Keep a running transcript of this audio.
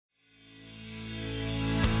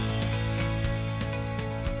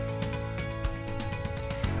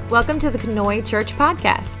Welcome to the Conoy Church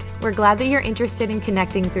Podcast. We're glad that you're interested in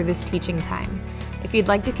connecting through this teaching time. If you'd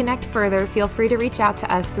like to connect further, feel free to reach out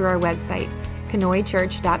to us through our website,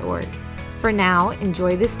 conoychurch.org. For now,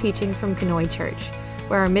 enjoy this teaching from Conoy Church,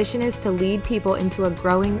 where our mission is to lead people into a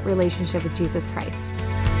growing relationship with Jesus Christ.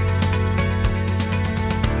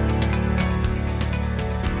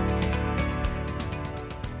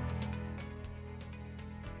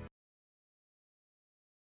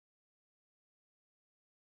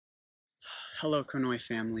 Hello, Conoy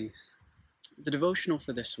family. The devotional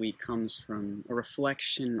for this week comes from a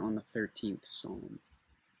reflection on the 13th Psalm.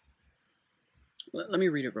 Let me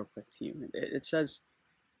read it real quick to you. It says,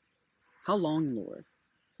 "How long, Lord,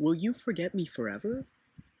 will you forget me forever?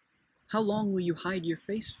 How long will you hide your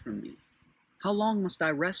face from me? How long must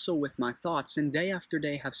I wrestle with my thoughts and day after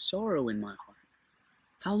day have sorrow in my heart?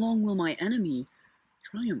 How long will my enemy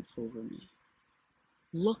triumph over me?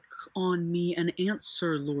 Look on me and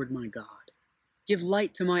answer, Lord my God. Give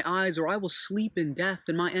light to my eyes, or I will sleep in death,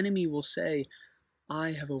 and my enemy will say,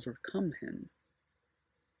 I have overcome him.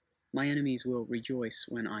 My enemies will rejoice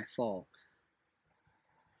when I fall.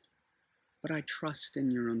 But I trust in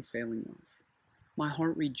your unfailing love. My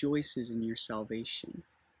heart rejoices in your salvation.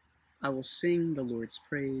 I will sing the Lord's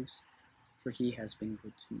praise, for he has been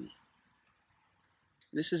good to me."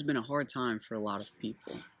 This has been a hard time for a lot of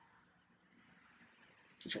people.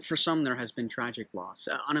 For some, there has been tragic loss,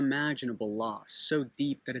 unimaginable loss, so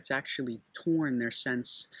deep that it's actually torn their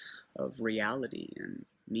sense of reality and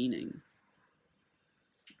meaning.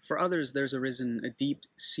 For others, there's arisen a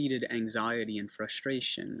deep-seated anxiety and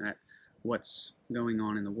frustration at what's going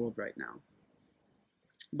on in the world right now.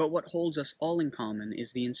 But what holds us all in common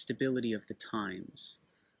is the instability of the times.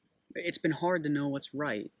 It's been hard to know what's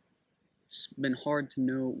right. It's been hard to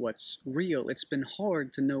know what's real. It's been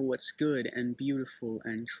hard to know what's good and beautiful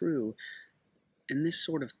and true. And this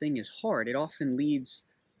sort of thing is hard. It often leads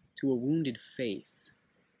to a wounded faith,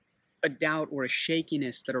 a doubt or a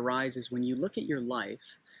shakiness that arises when you look at your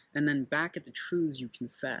life and then back at the truths you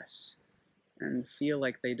confess and feel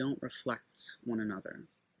like they don't reflect one another.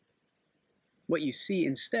 What you see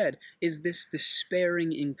instead is this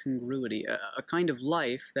despairing incongruity, a kind of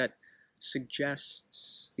life that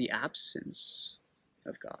suggests the absence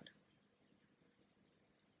of God.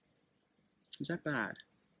 Is that bad?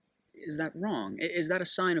 Is that wrong? Is that a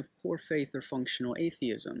sign of poor faith or functional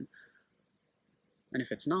atheism? And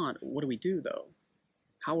if it's not, what do we do though?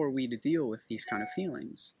 How are we to deal with these kind of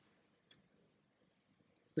feelings?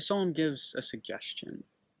 The psalm gives a suggestion.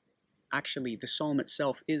 Actually, the psalm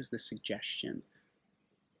itself is the suggestion.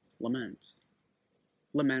 Lament.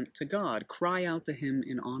 Lament to God. Cry out to him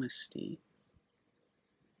in honesty.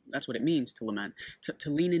 That's what it means to lament. To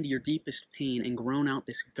lean into your deepest pain and groan out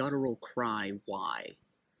this guttural cry, why?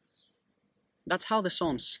 That's how the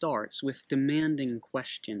psalm starts, with demanding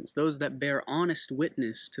questions, those that bear honest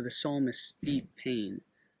witness to the psalmist's deep pain.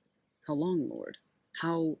 How long, Lord?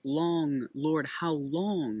 How long, Lord? How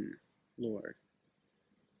long, Lord?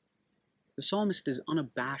 The psalmist is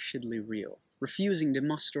unabashedly real, refusing to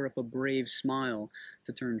muster up a brave smile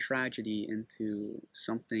to turn tragedy into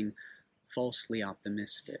something falsely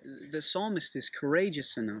optimistic. The psalmist is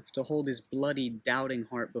courageous enough to hold his bloody, doubting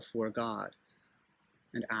heart before God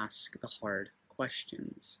and ask the hard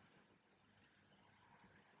questions.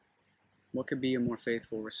 What could be a more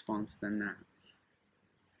faithful response than that?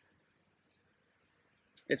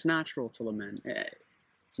 It's natural to lament.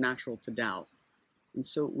 It's natural to doubt. And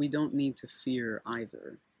so we don't need to fear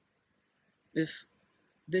either. If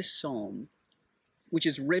this psalm, which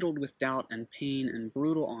is riddled with doubt and pain and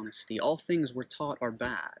brutal honesty, all things we're taught are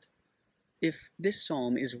bad, if this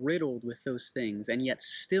psalm is riddled with those things and yet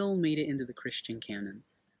still made it into the Christian canon,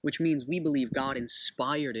 which means we believe God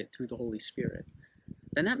inspired it through the Holy Spirit,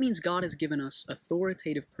 then that means God has given us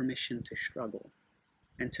authoritative permission to struggle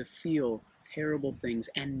and to feel terrible things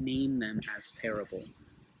and name them as terrible.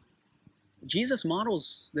 Jesus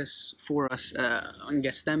models this for us on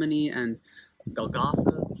Gethsemane and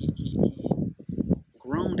Golgotha. He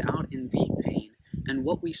groaned out in deep pain, and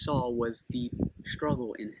what we saw was deep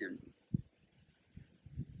struggle in him.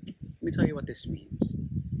 Let me tell you what this means.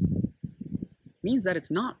 It means that it's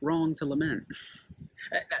not wrong to lament.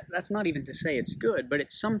 That's not even to say it's good, but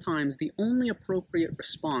it's sometimes the only appropriate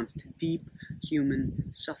response to deep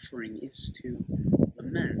human suffering is to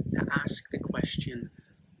lament, to ask the question,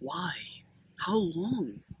 why? How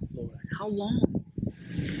long, Lord? How long?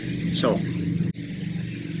 So,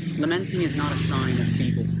 lamenting is not a sign of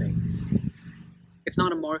feeble faith. It's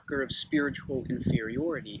not a marker of spiritual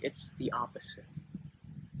inferiority. It's the opposite.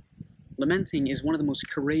 Lamenting is one of the most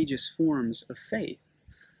courageous forms of faith.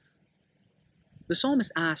 The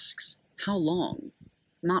psalmist asks, how long?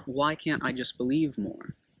 Not why can't I just believe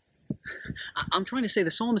more? I'm trying to say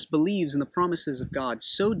the psalmist believes in the promises of God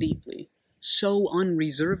so deeply, so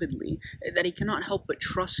unreservedly, that he cannot help but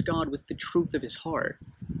trust God with the truth of his heart,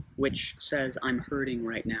 which says, I'm hurting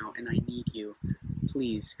right now and I need you.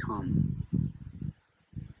 Please come.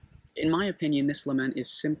 In my opinion, this lament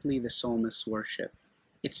is simply the psalmist's worship.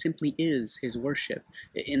 It simply is his worship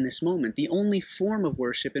in this moment, the only form of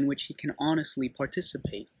worship in which he can honestly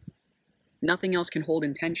participate. Nothing else can hold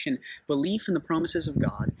in tension belief in the promises of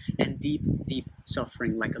God and deep, deep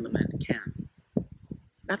suffering like a lament can.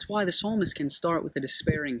 That's why the psalmist can start with a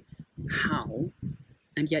despairing how,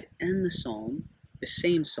 and yet end the psalm, the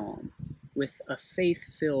same psalm, with a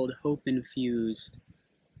faith-filled, hope-infused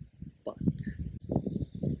but.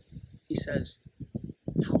 He says,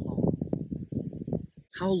 how long?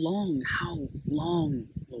 How long? How long,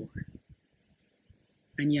 Lord?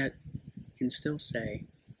 And yet can still say,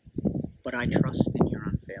 but I trust in your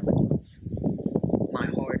unfailing love. My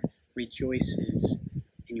heart rejoices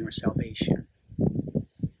in your salvation.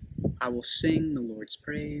 I will sing the Lord's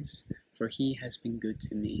praise, for he has been good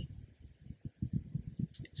to me.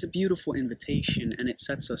 It's a beautiful invitation, and it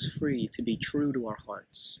sets us free to be true to our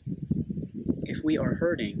hearts. If we are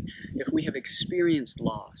hurting, if we have experienced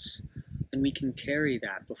loss, then we can carry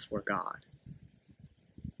that before God.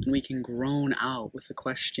 And we can groan out with the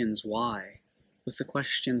questions why, with the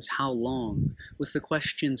questions how long, with the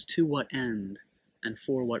questions to what end, and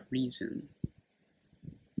for what reason.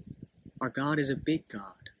 Our God is a big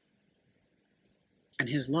God. And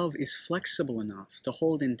his love is flexible enough to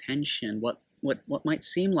hold in tension what might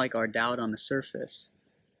seem like our doubt on the surface,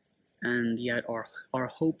 and yet our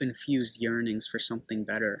hope-infused yearnings for something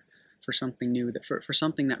better, for something new, for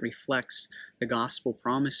something that reflects the gospel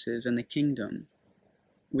promises and the kingdom,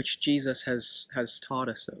 which Jesus has taught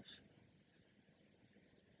us of.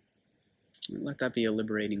 Let that be a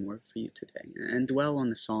liberating word for you today, and dwell on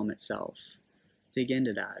the psalm itself. Dig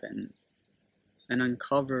into that and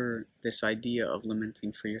uncover this idea of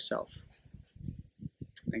lamenting for yourself.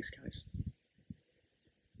 Thanks, guys.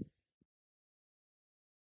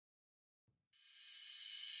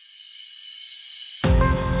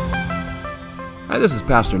 Hi, this is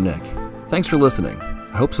Pastor Nick. Thanks for listening.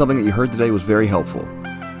 I hope something that you heard today was very helpful.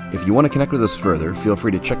 If you want to connect with us further, feel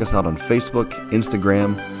free to check us out on Facebook,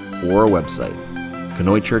 Instagram, or our website,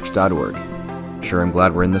 KanoiChurch.org. Sure, I'm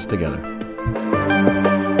glad we're in this together.